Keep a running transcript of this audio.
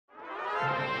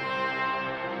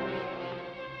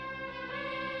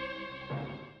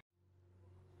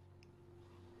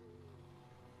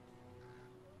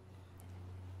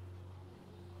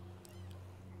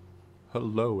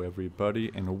Hello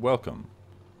everybody and welcome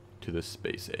to the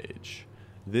Space Age.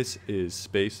 This is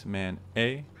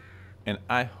SpacemanA and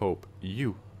I hope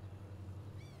you,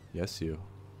 yes you,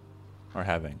 are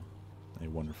having a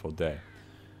wonderful day.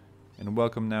 And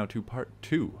welcome now to part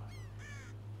 2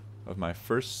 of my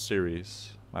first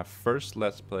series, my first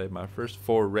Let's Play, my first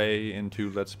foray into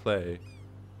Let's Play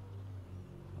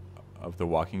of The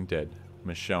Walking Dead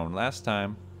Michonne. Last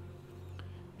time,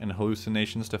 in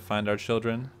hallucinations to find our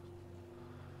children,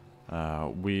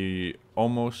 we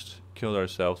almost killed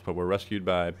ourselves, but were rescued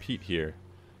by Pete here,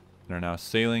 and are now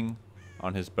sailing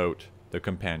on his boat, the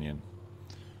Companion.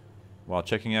 While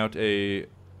checking out a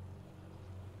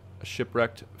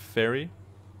shipwrecked ferry,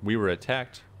 we were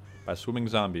attacked by swimming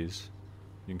zombies.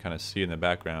 You can kind of see in the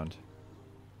background,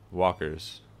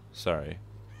 walkers. Sorry.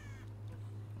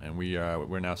 And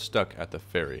we're now stuck at the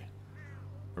ferry.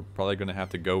 We're probably going to have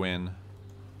to go in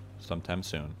sometime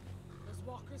soon. Those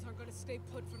walkers aren't going to stay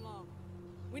put for long.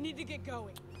 We need to get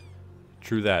going.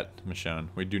 True that, Michonne.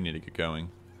 We do need to get going.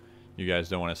 You guys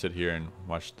don't want to sit here and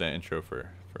watch the intro for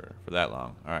that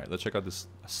long. Alright, let's check out this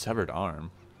severed arm.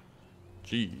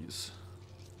 Jeez.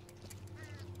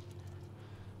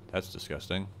 That's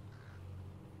disgusting.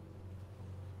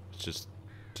 It's just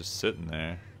sitting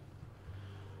there.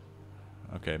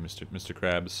 Okay, Mr.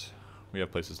 Krabs, we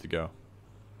have places to go.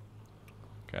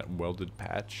 Got welded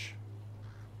patch.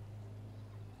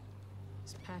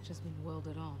 This patch has been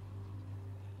welded on.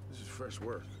 This is fresh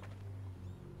work.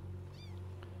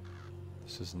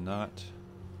 This is not.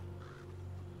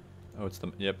 Oh, it's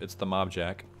the Mob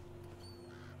Jack.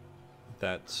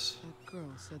 That's. That girl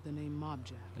said the name Mob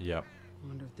Jack. Yep. I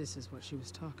wonder if this is what she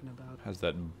was talking about. Has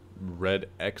that red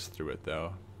X through it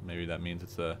though. Maybe that means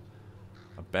it's a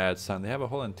bad sign. They have a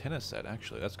whole antenna set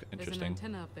actually. That's interesting. There's an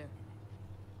antenna up there.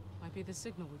 Might be the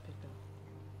signal we picked up.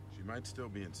 She might still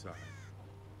be inside.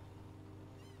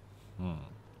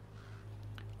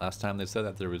 Last time they said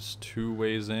that there was 2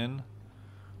 ways in: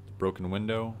 the broken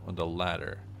window or the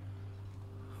ladder.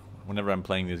 Whenever I'm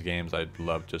playing these games, I'd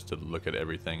love just to look at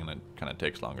everything, and it kind of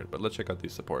takes longer. But let's check out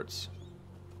these supports.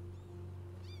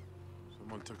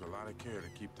 Someone took a lot of care to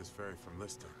keep this ferry from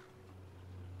listing.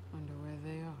 Wonder where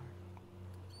they are.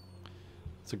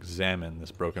 Let's examine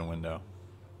this broken window.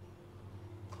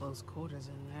 Close quarters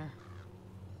in there.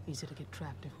 Easy to get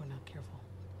trapped if we're not careful.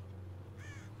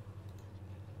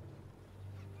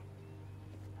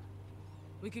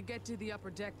 We could get to the upper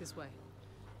deck this way.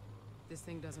 This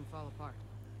thing doesn't fall apart.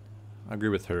 I agree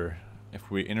with her.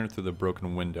 If we enter through the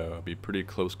broken window, it'd be pretty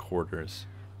close quarters.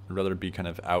 I'd rather be kind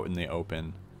of out in the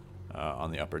open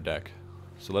on the upper deck.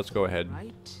 So let's go ahead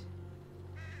Right.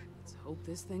 Let's hope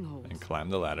this thing holds. and climb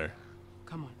the ladder.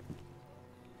 Come on.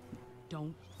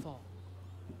 Don't fall.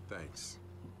 Thanks.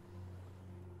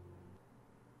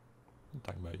 I'm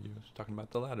talking about you. I was talking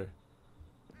about the ladder.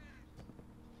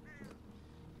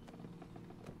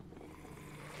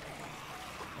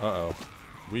 Uh-oh.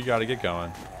 We gotta get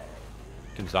going.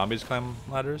 Can zombies climb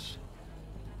ladders?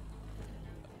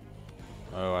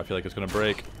 Oh, I feel like it's gonna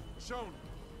break.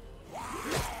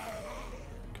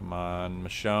 Come on,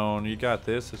 Michonne, you got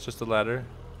this. It's just a ladder.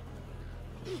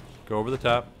 Go over the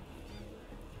top.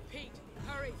 Pete,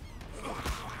 hurry.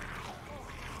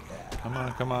 Come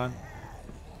on, come on.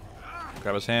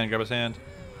 Grab his hand, grab his hand.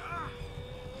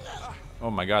 Oh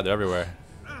my god, they're everywhere.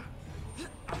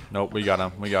 Nope, we got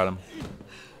him, we got him.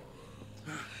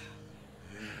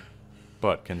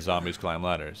 But can zombies climb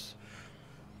ladders?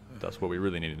 That's what we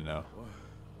really need to know.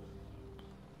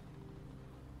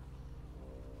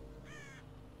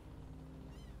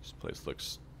 This place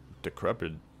looks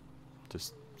decrepit, to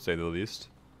say the least.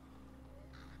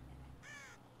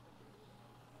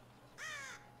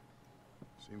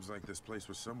 Seems like this place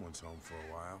was someone's home for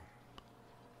a while.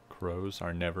 Crows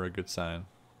are never a good sign.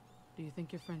 Do you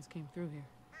think your friends came through here?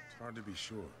 It's hard to be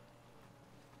sure.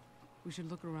 We should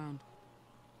look around.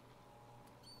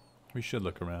 We should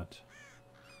look around.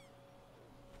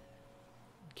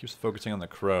 Keeps focusing on the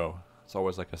crow. It's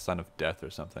always like a sign of death or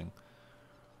something.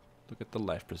 Look at the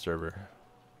life preserver.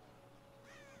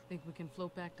 Think we can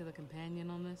float back to the Companion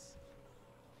on this?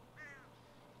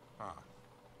 Ah,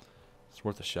 It's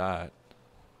worth a shot.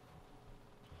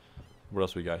 What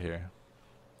else we got here?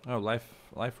 Oh,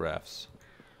 life rafts.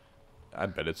 I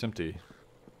bet it's empty.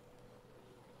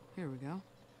 Here we go.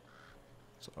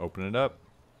 Let's open it up.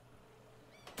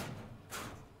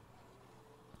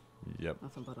 Yep.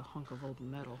 Nothing but a hunk of old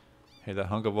metal. Hey, that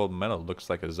hunk of old metal looks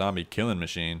like a zombie killing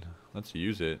machine. Let's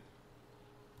use it.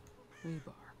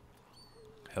 Rebar.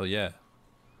 Hell yeah.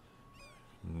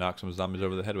 Knock some zombies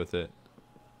over the head with it.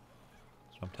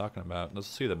 That's what I'm talking about. Let's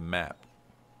see the map.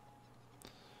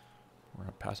 We're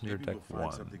on passenger Maybe deck we'll find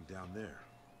 1. something down there.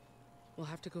 We'll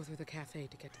have to go through the cafe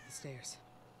to get to the stairs.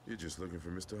 You're just looking for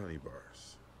Mr.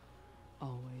 Honeybars.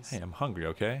 Always. Hey, I'm hungry,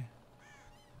 okay?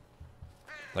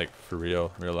 Like, for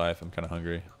real life, I'm kind of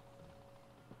hungry.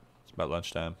 It's about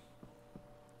lunchtime.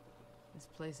 This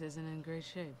place isn't in great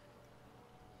shape.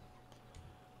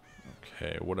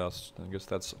 Okay, what else? I guess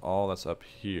that's all that's up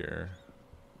here.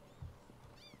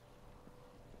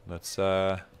 Let's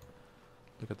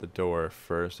look at the door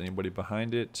first. Anybody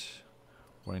behind it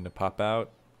wanting to pop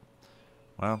out?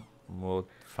 Well, we'll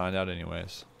find out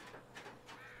anyways.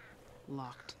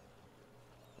 Locked.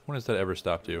 When has that ever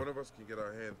stopped If you? one of us can get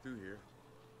our hand through here,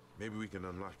 maybe we can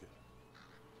unlock it.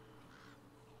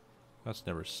 That's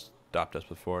never stopped us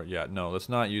before. Yeah, no, let's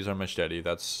not use our machete.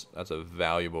 That's a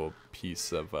valuable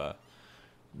piece of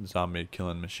zombie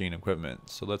killing machine equipment.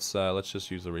 So let's just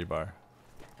use the rebar.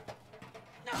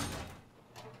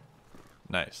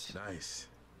 Nice. Nice.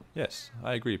 Yes,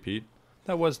 I agree, Pete.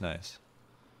 That was nice.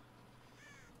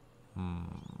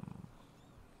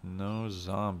 No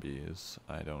zombies,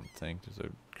 I don't think. There's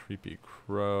a creepy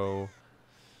crow.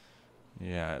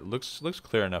 Yeah, it looks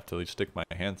clear enough to at least stick my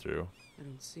hand through. I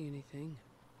don't see anything.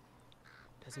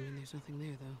 Doesn't mean there's nothing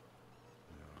there, though.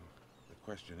 The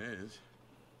question is,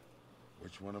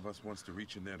 which one of us wants to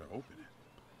reach in there to open it?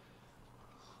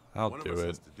 I'll One do of us it.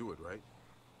 has to do it, right?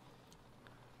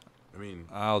 I mean,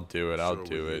 I'll do it. I'll sure,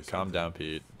 do we'll it. hear Calm something. down,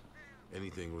 Pete.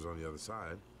 anything was on the other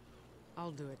side.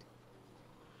 I'll do it.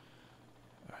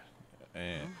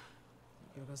 And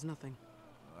Here goes nothing.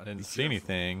 I didn't Be see careful.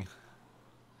 anything.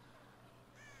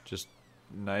 Just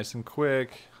nice and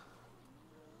quick.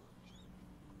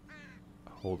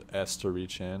 Hold S to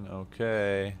reach in.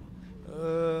 Okay.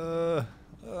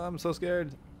 I'm so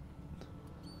scared.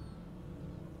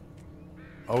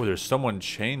 Oh, there's someone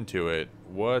chained to it.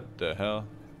 What the hell?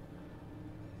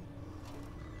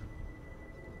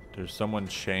 There's someone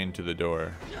chained to the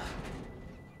door.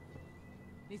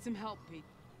 Need some help, Pete.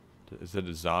 Is it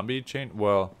a zombie chain?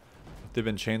 Well, if they've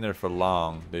been chained there for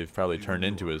long, they've probably turned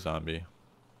into a zombie.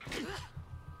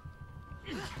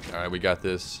 Alright, we got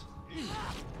this.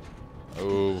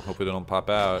 Oh, hopefully they don't pop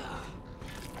out.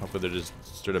 Hopefully they're just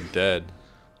straight up dead.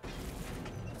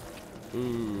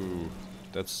 Ooh,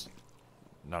 that's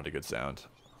not a good sound.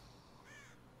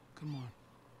 Come on.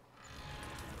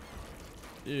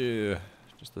 Yeah,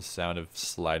 just the sound of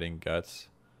sliding guts.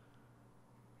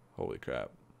 Holy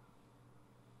crap.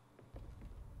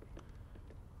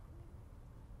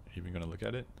 Even gonna look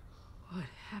at it? What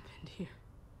happened here?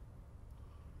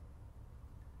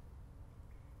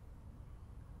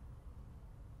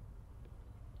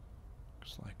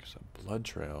 Looks like it's a blood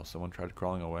trail. Someone tried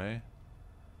crawling away.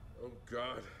 Oh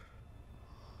God.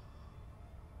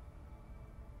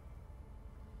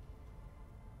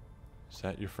 Is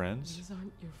that your friends? These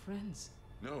aren't your friends.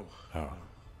 No. Oh.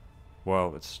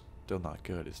 Well, it's still not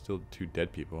good. It's still two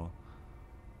dead people.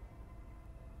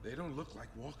 They don't look like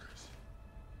walkers.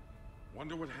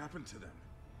 Wonder what happened to them.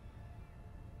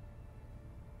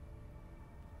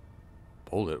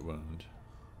 Bullet wound.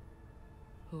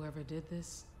 Whoever did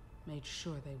this made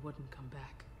sure they wouldn't come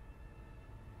back.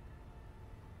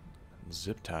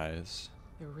 Zip ties.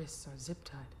 Their wrists are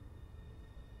zip-tied.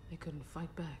 They couldn't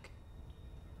fight back.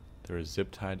 They were zip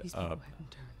tied These people up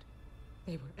hadn't turned.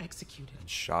 They were executed. and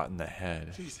shot in the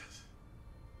head. Jesus.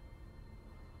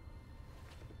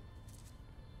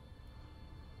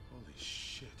 Holy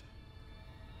shit.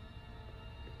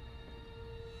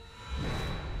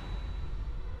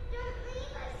 Don't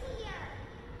leave us here.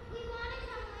 We want to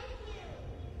come with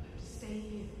you. Stay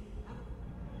here.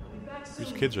 I'll be back soon.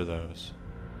 Whose kids are those?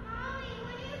 Mommy,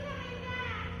 when are you coming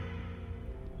back?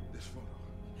 This photo.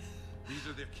 These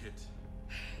are their kids.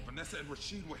 Vanessa and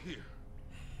Rashid were here.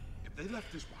 If they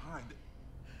left this behind,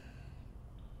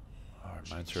 Oh, it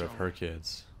reminds her of her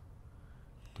kids.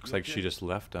 Looks like she just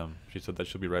left them. She said that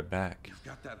she'll be right back. you've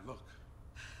got that look.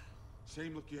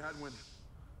 Same look you had when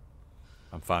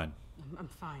I'm fine. I'm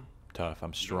fine. Tough. I'm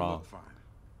you don't strong. look fine.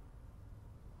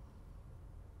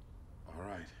 All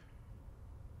right.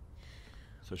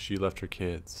 So she left her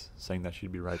kids, saying that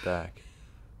she'd be right back.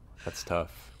 That's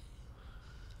tough.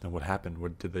 Then what happened? Were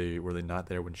they not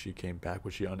there when she came back?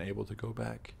 Was she unable to go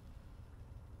back?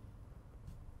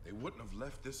 They wouldn't have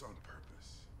left this on purpose.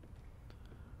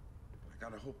 I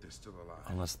gotta hope they're still alive.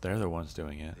 Unless they're the ones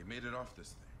doing it. They made it off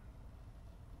this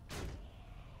thing.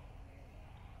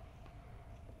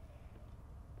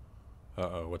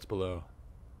 Uh-oh, what's below?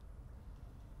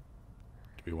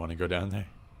 Do we want to go down there?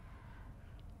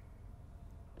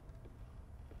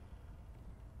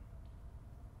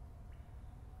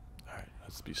 Alright,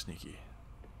 let's be sneaky.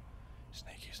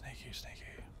 Sneaky, sneaky, sneaky.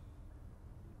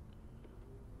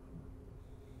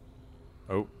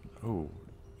 Oh,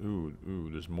 ooh,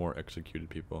 there's more executed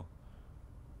people.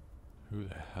 Who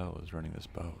the hell is running this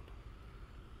boat?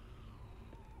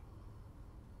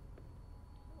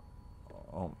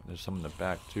 Oh, there's some in the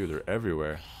back too. They're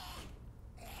everywhere.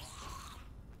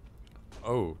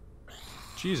 Oh,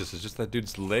 Jesus, it's just that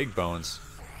dude's leg bones.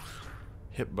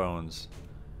 Hip bones.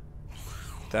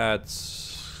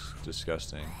 That's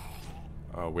disgusting.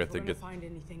 Oh, we have to get... find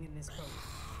anything in this boat.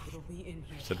 It'll be in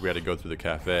here. Said we had to go through the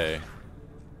cafe.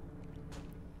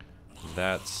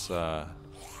 That's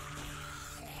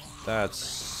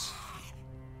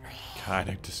kind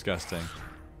of disgusting.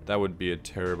 That would be a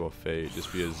terrible fate.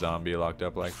 Just be a zombie locked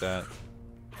up like that.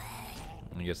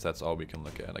 I guess that's all we can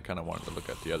look at. I kind of wanted to look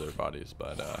at the other bodies,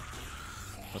 but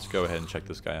let's go ahead and check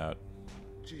this guy out.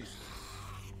 Jesus.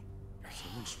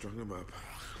 Someone strung him up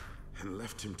and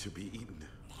left him to be eaten.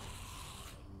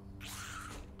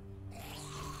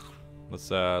 Let's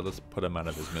put him out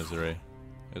of his misery.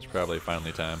 It's probably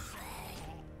finally time.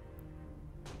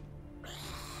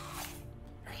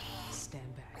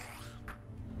 Stand back.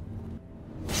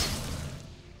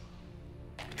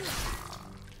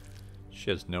 She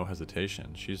has no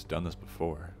hesitation. She's done this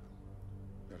before.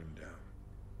 Let him down.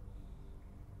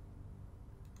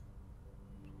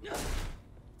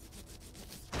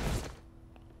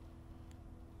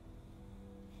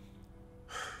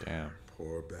 Damn.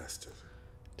 Poor bastard.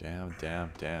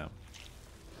 Damn.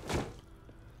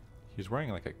 He's wearing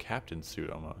like a captain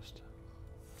suit almost.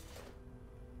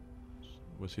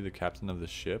 Was he the captain of the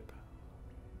ship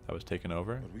that was taken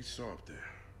over? What we saw up there,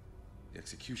 the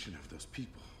execution of those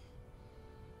people,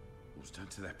 what was done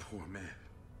to that poor man.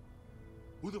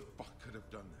 Who the fuck could have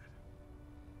done that?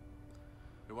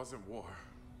 It wasn't war.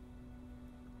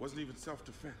 It wasn't even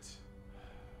self-defense.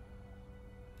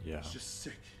 Yeah. It's just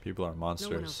sick. People are monsters.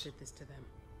 No one else did this to them.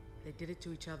 They did it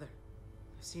to each other.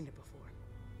 I've seen it before.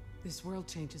 This world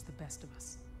changes the best of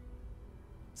us.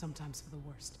 Sometimes for the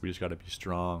worst. We just gotta be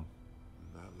strong.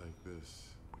 Not like this.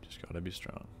 We just gotta be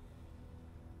strong.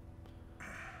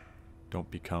 Don't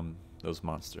become those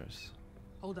monsters.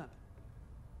 Hold up.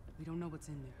 We don't know what's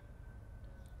in there.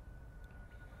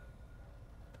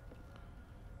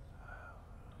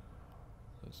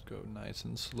 Let's go nice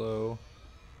and slow.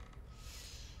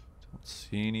 Don't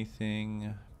see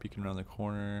anything. Peeking around the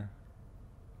corner.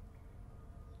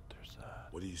 There's a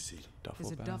What do you see? duffel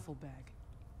There's a bag. duffel bag.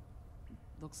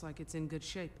 Looks like it's in good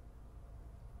shape.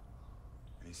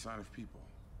 Any sign of people?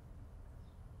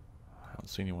 I don't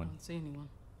see I anyone. don't see anyone.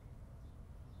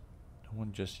 No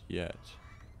one just yet.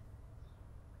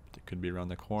 They could be around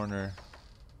the corner.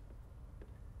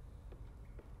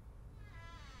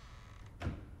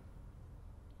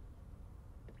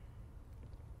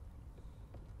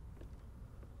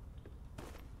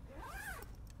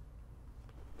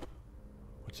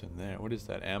 What's in there? What is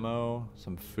that? Ammo?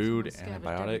 Some food? Someone scavenged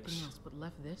Antibiotics? everything else, but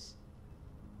left this?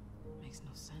 Makes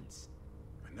no sense.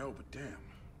 I know, but damn.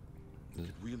 We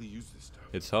could really use this stuff.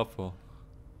 It's helpful.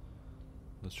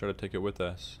 Let's try to take it with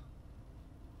us.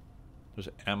 There's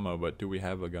ammo, but do we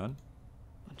have a gun?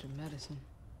 Bunch of medicine.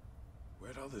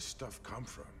 Where'd all this stuff come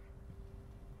from?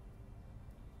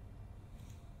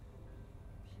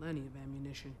 Plenty of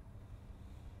ammunition.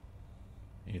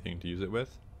 Anything to use it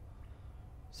with?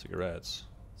 Cigarettes.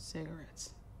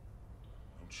 Cigarettes.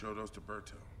 Don't show those to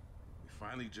Berto. We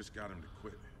finally just got him to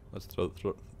quit.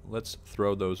 Let's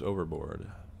throw those overboard.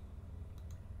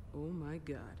 Oh my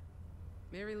god.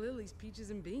 Mary Lily's peaches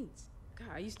and beans. God,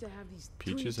 I used to have these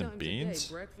Peaches 3 and times beans? a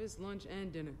day, breakfast, lunch,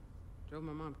 and dinner. Drove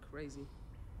my mom crazy.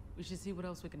 We should see what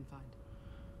else we can find.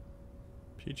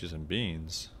 Peaches and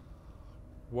beans?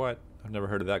 What? I've never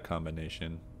heard of that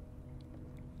combination.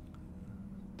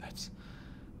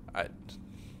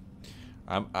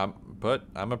 But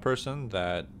I'm a person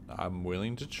that I'm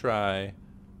willing to try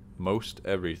most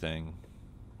everything.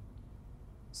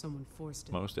 Someone forced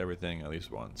it. Most everything at least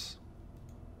once.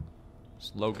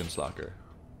 Slogan Slocker.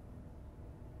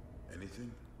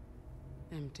 Anything?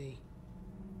 Empty.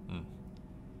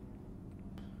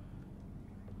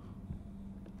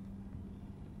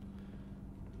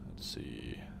 Let's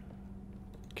see.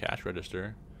 Cash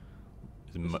register.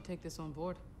 We should take this on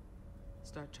board.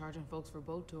 Start charging folks for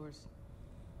boat tours.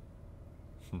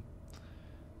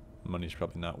 Money's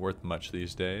probably not worth much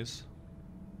these days.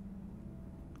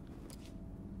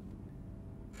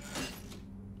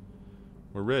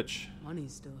 We're rich.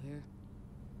 Money's still here.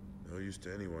 No use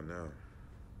to anyone now.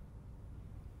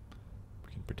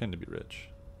 We can pretend to be rich.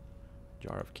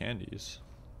 Jar of candies.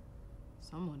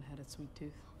 Someone had a sweet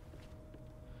tooth.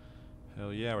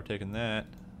 Hell yeah, we're taking that.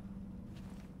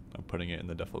 I'm putting it in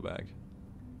the duffel bag.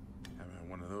 Haven't had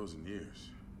one of those in years.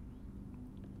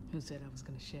 Who said I was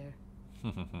gonna share?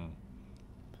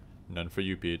 None for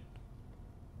you, Pete.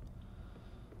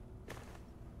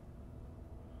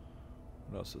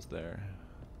 What else is there?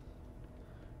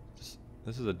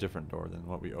 This is a different door than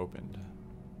what we opened.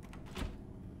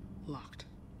 Locked.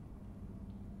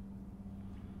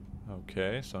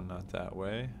 Okay, so not that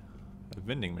way. A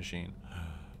vending machine.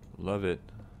 Love it.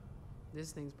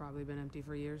 This thing's probably been empty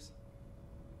for years.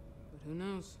 But who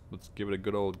knows? Let's give it a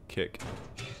good old kick.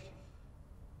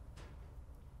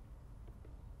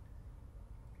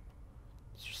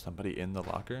 Is there somebody in the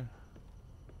locker?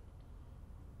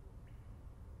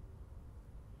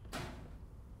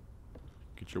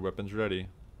 Get your weapons ready.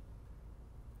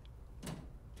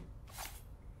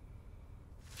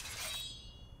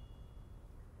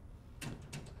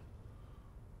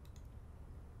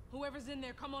 Whoever's in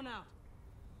there, come on out.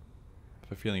 I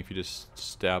have a feeling if you just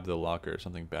stab the locker,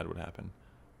 something bad would happen.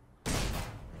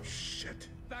 Shit.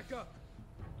 Back up!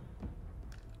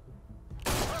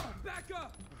 Back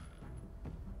up!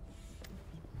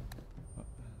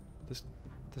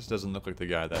 This doesn't look like the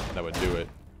guy that would do it.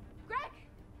 Greg!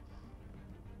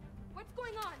 What's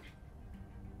going on?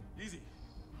 Easy.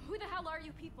 Who the hell are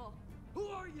you people? Who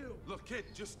are you? Look, kid,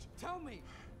 just... Tell me!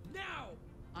 Now!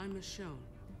 I'm Michonne,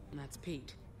 and that's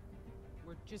Pete.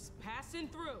 We're just passing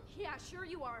through. Yeah, sure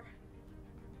you are.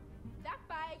 That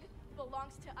bag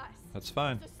belongs to us. That's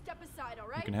fine. So step aside, all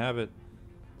You right? can have it.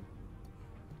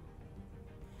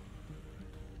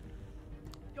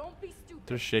 Don't be stupid.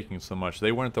 They're shaking so much.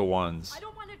 They weren't the ones. I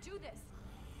don't want to do this,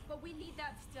 but we need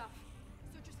that stuff.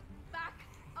 So just back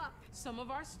up. Some of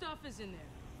our stuff is in there.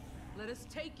 Let us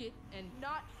take it and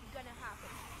Not gonna happen.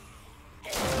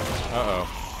 Uh-oh.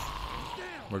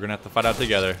 We're gonna have to fight out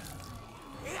together.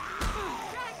 Greg,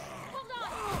 hold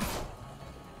on.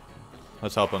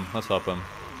 Let's help him. Let's help him.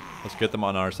 Let's get them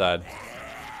on our side.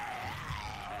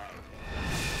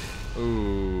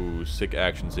 Ooh, sick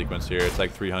action sequence here. It's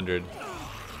like 300.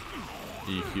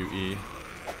 EQE.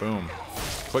 Boom.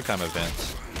 Quick time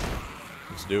events.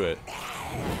 Let's do it.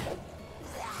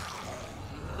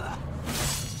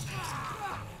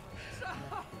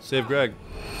 Save Greg.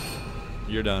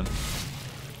 You're done.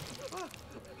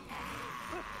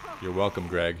 You're welcome,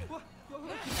 Greg.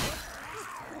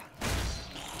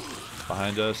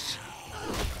 Behind us.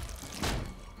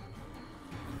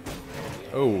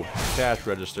 Oh, cash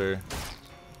register.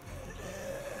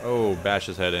 Oh, bash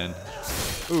his head in.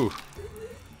 Ooh.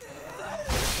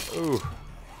 Ooh.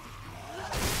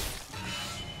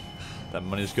 That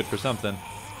money's good for something.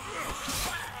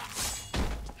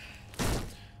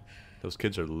 Those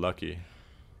kids are lucky.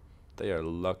 They are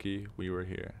lucky we were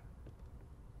here.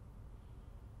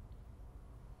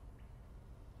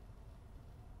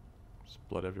 There's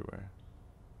blood everywhere.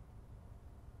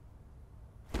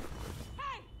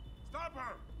 Hey! Stop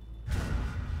her!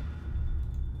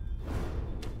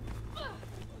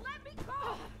 Let me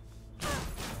go!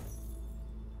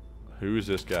 Who's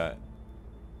this guy?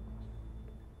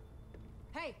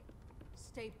 Hey,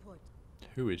 stay put.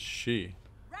 Who is she?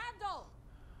 Randall!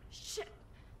 Shit!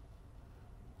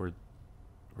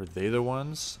 Were they the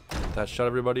ones that shot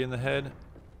everybody in the head?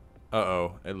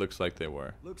 Uh-oh, it looks like they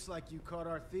were. Looks like you caught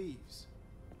our thieves.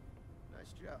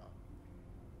 Nice job.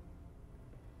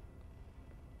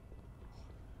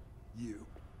 You.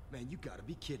 Man, you gotta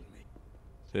be kidding me.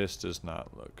 This does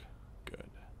not look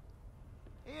good.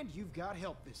 And you've got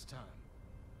help this time.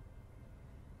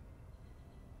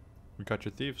 We got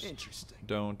your thieves. Interesting.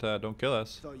 Don't kill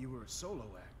us. Thought you were a solo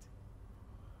act.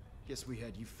 Guess we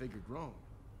had you figured wrong.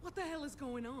 What the hell is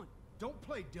going on? Don't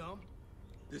play dumb.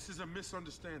 This is a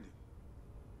misunderstanding.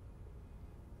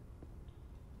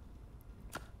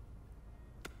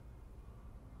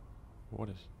 What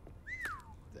is?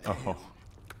 Damn. Oh,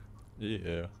 yeah.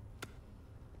 You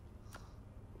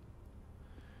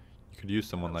could use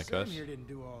someone like Sam us. here didn't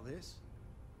do all this.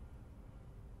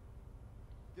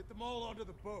 Get them all onto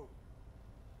the boat.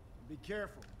 And be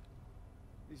careful.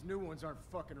 These new ones aren't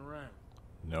fucking around.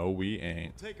 No, we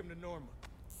ain't. Take them to Norma.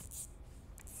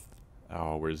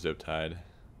 Oh, we're zip tied.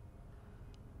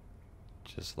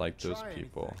 Just like those Try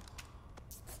people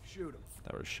anything. Shoot them.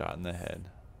 that were shot in the head.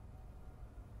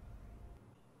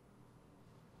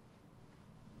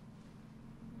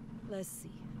 Let's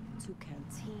see. 2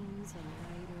 canteens, a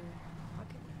lighter,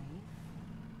 pocket knife,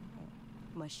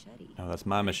 machete. Oh, that's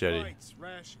my machete. Bites,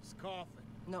 rashes, coughing.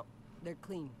 No, they're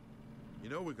clean. You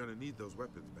know we're gonna need those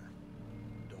weapons back.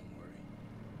 Don't worry.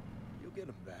 You'll get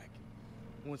them back.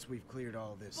 Once we've cleared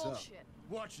all this Bullshit. up.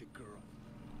 Watch it, girl.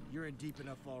 You're in deep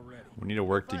enough already. We need to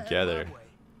work If I had together. my way,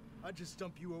 I'd just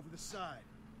dump you over the side.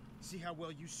 See how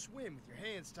well you swim with your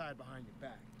hands tied behind your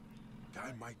back.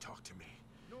 Guy might talk to me.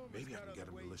 Norma's Maybe I got can get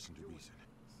other him to ways listen to doing reason.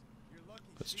 things. You're lucky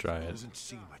Let's try it. Doesn't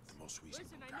seem like the most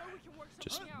reasonable Listen, I guy. know we can work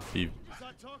Just something out. be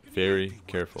Start talking. very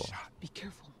careful. Be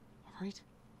careful, all right?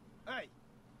 Hey,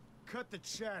 cut the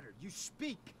chatter. You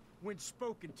speak when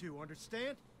spoken to,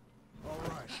 understand? All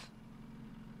right.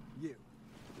 You.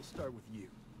 We'll start with you.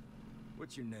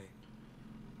 What's your name?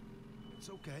 It's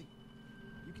okay.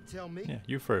 You can tell me. Yeah,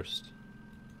 you first.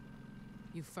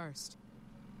 You first.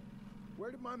 Where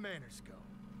did my manners go?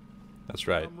 That's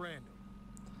right. I'm Randall.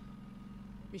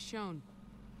 Michonne,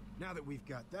 Now that we've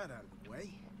got that out of the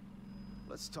way,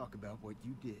 let's talk about what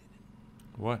you did.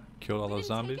 What? Killed all We those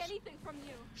didn't zombies? take anything from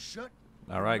you. Shut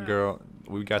All right, mouth. girl.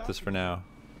 We got this for now.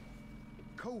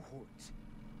 Cohorts.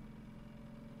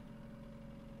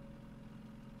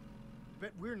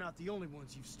 Bet we're not the only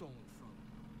ones you've stolen from.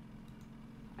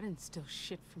 I didn't steal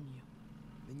shit from you.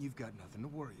 Then you've got nothing to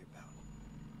worry about.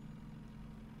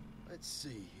 Let's see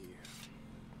here.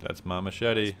 That's my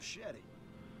machete. Machete.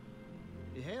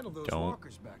 You handle those Don't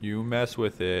walkers back you mess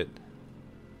with it.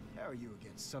 there. How are you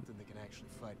against something that can actually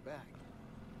fight back?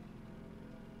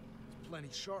 It's plenty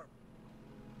sharp.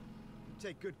 You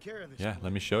take good care of this. Yeah, place.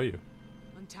 let me show you.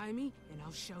 Untie me, and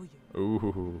I'll show you.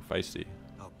 Ooh, feisty.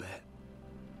 I'll bet.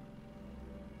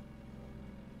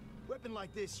 Weapon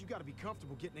like this, you gotta be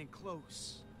comfortable getting in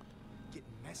close. Getting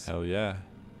messy. Hell yeah.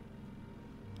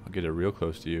 I'll get it real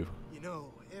close to you. You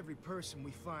know, every person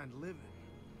we find living,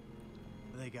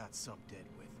 they got some dead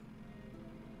with them.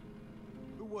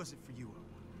 Who was it for you, I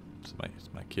wonder? It's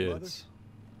my kids.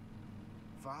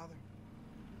 Father?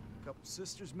 A couple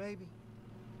sisters, maybe?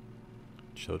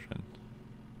 Children.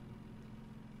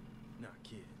 Not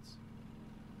kids.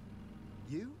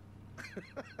 You?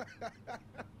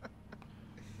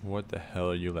 What the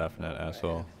hell are you laughing at,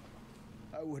 asshole?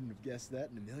 I wouldn't have guessed that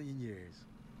in a million years.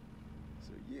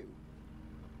 So you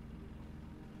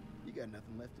got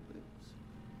nothing left to lose.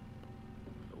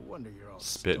 No wonder you're all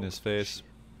Spit in his stoked for face. shit.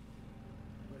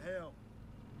 But hell,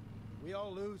 we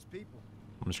all lose people.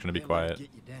 I'm just gonna be Can't let it quiet. Get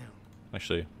you down.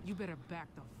 Actually, You better back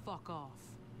the fuck off.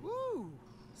 Woo!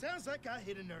 Sounds like I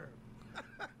hit a nerve.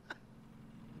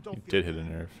 Don't you feel did hit a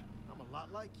bad. nerve. I'm a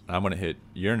lot like you. I'm gonna hit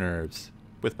your nerves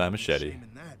with my No machete. shame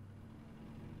in that.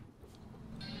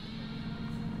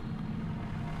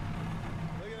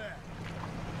 Look at that.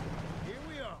 Here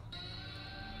we are.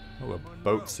 Oh, a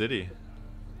boat city.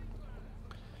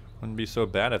 Wouldn't be so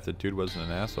bad if the dude wasn't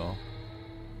an asshole.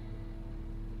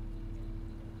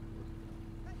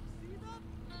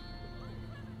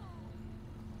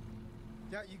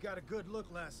 Doubt you got a good look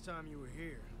last time you were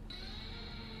here.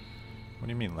 What do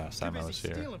you mean last Too time I busy was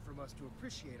here? stealing from us to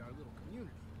appreciate our little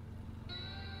community.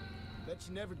 Bet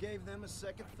you never gave them a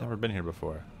second thought. Never been here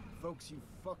before. Folks you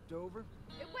fucked over.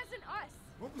 It wasn't us.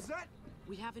 What was that?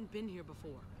 We haven't been here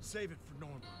before. Save it for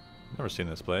Norma. Never seen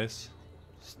this place.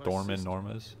 Stormin' sister.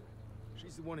 Norma's.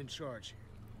 She's the one in charge here.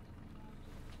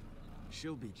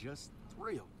 She'll be just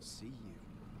thrilled to see you.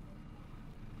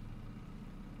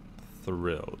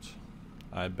 Thrilled.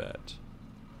 I bet.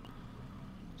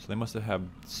 So they must have had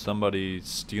somebody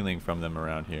stealing from them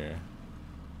around here.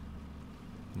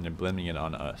 And they're blaming it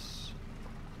on us.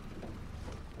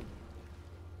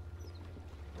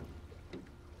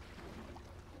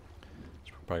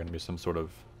 It's probably gonna be some sort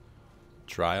of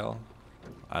trial.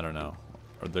 I don't know.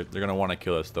 Or they're gonna want to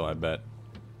kill us though, I bet.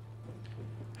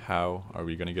 How are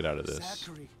we gonna get out of this?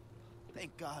 Zachary,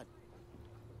 thank God.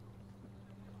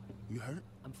 You hurt?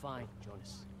 I'm fine,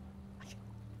 Jonas.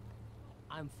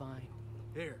 I'm fine.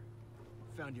 Here,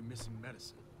 found your missing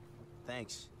medicine.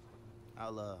 Thanks.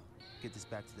 I'll get this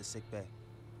back to the sick bay.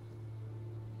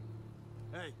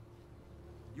 Hey,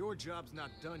 your job's not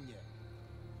done yet.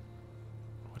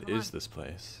 What Come is on. this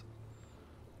place?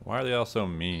 Why are they all so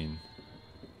mean?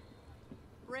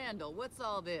 Randall, what's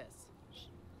all this?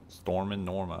 Stormin'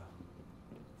 Norma.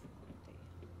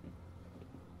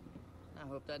 I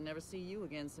hoped I'd never see you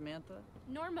again, Samantha.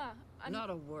 Norma, I'm Not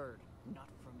a word. Not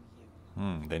from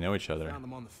you. They know each other. Found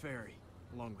them on the ferry,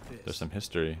 along with this. There's some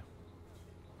history.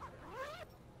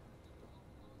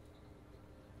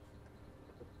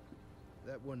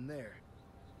 That one there.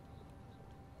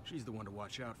 She's the one to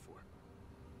watch out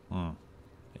for.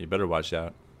 You better watch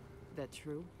out. That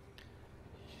true?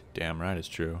 Damn right it's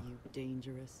true. You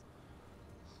dangerous.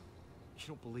 You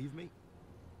don't believe me?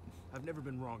 I've never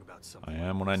been wrong about I something.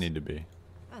 am what I need to be.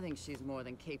 I think she's more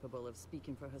than capable of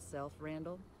speaking for herself,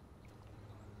 Randall.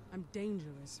 I'm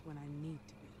dangerous when I need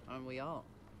to be. Aren't we all?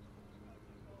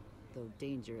 Though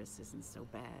dangerous isn't so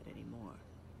bad anymore.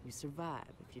 You survive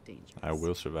if you're dangerous. I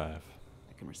will survive.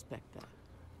 I can respect that.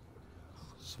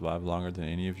 Survive longer than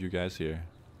any of you guys here.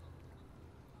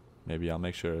 Maybe I'll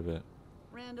make sure of it.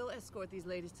 Randall, escort these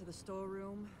ladies to the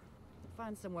storeroom.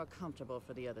 Find somewhere comfortable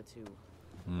for the other two.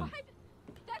 Hmm. What?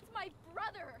 That's my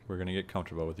brother. We're gonna get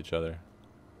comfortable with each other.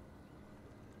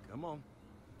 Come on.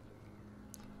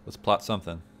 Let's plot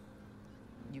something.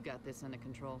 You got this under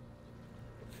control?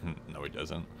 No, he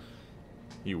doesn't.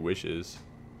 He wishes.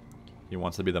 He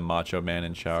wants to be the macho man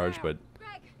in charge, but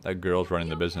that girl's running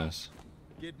the business.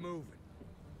 Get moving.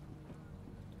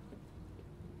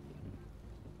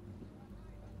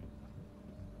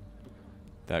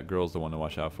 That girl's the one to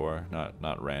watch out for,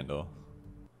 not Randall.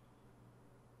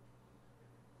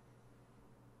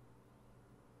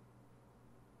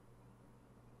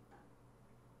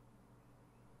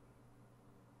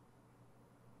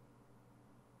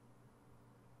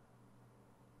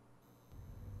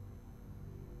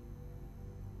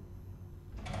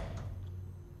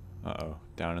 Uh-oh,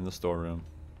 down in the storeroom.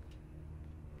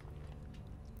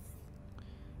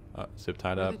 Zip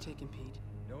tied Where up. they taking Pete?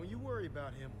 Don't you worry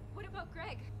about him. What about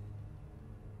Greg?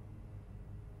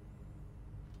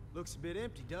 Looks a bit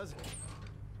empty, doesn't it?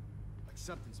 Like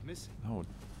something's missing. Oh,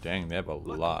 dang, they have a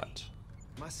lot.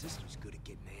 My sister's good at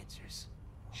getting answers.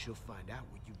 She'll find out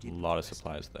what you did. A lot of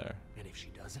supplies there. And if she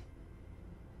doesn't,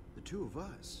 the two of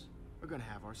us are gonna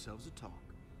have ourselves a talk.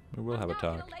 We will have a I'm not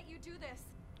talk. gonna let you do this.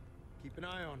 Keep an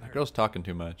eye on her. That girl's talking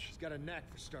too much. She's got a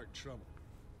knack for starting trouble.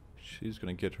 She's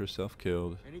gonna get herself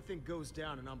killed. Anything goes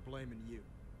down and I'm blaming you.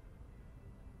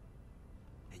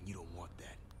 And you don't want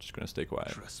that. Just gonna stay quiet.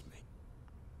 Trust me.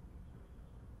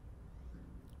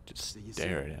 Just See you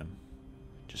stare soon. at him.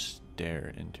 Just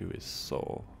stare into his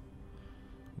soul.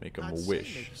 Make him I'd a say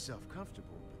wish. make yourself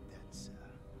comfortable, but that's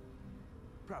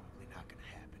probably not gonna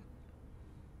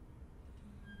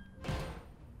happen.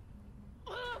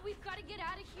 Ugh, we've got to get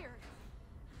out of here.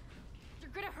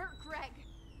 You're gonna hurt Greg.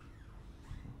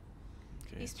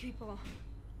 Okay. These people.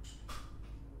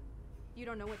 You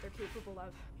don't know what they're capable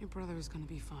of. Your brother is gonna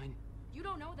be fine. You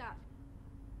don't know that.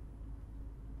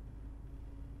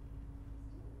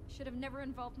 Should have never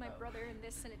involved my brother in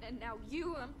this, and now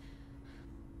you.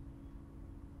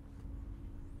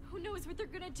 Who knows what they're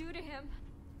gonna do to him?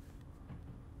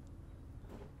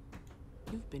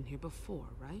 You've been here before,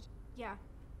 right? Yeah,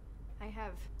 I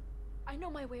have. I know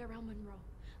my way around Monroe.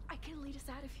 I can lead us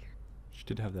out of here. She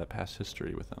did have that past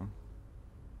history with him.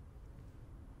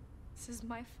 This is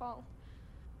my fault.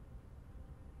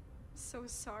 I'm so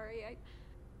sorry.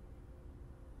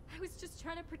 I was just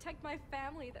trying to protect my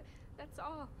family. That's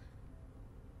all.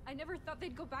 I never thought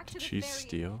they'd go back to the Did she ferry.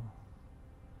 steal?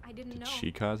 I didn't know. Did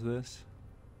she cause this?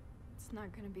 It's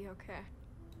not gonna be okay.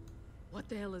 What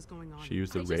the hell is going on? She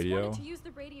used the I radio just wanted to use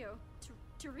the radio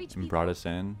to reach and people. brought us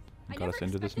in I and got never us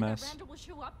into this expected mess. that Randall would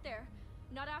show up there.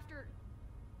 Not after.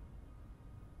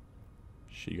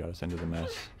 She got us into the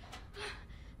mess.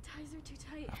 Ties are too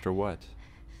tight. After what?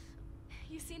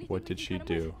 You see anything What we did can she cut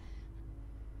 'em with? do?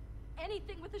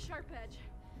 Anything with a sharp edge.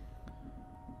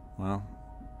 Well,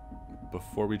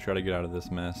 before we try to get out of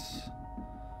this mess,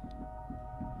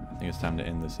 I think it's time to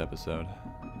end this episode.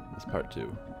 This part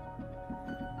 2.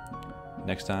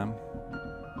 Next time,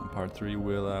 in part 3,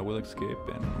 we'll escape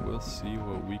and we'll see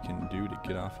what we can do to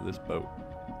get off of this boat.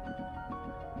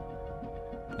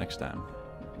 Next time.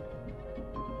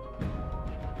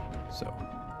 So,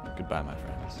 goodbye, my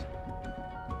friends.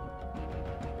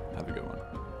 Have a good one.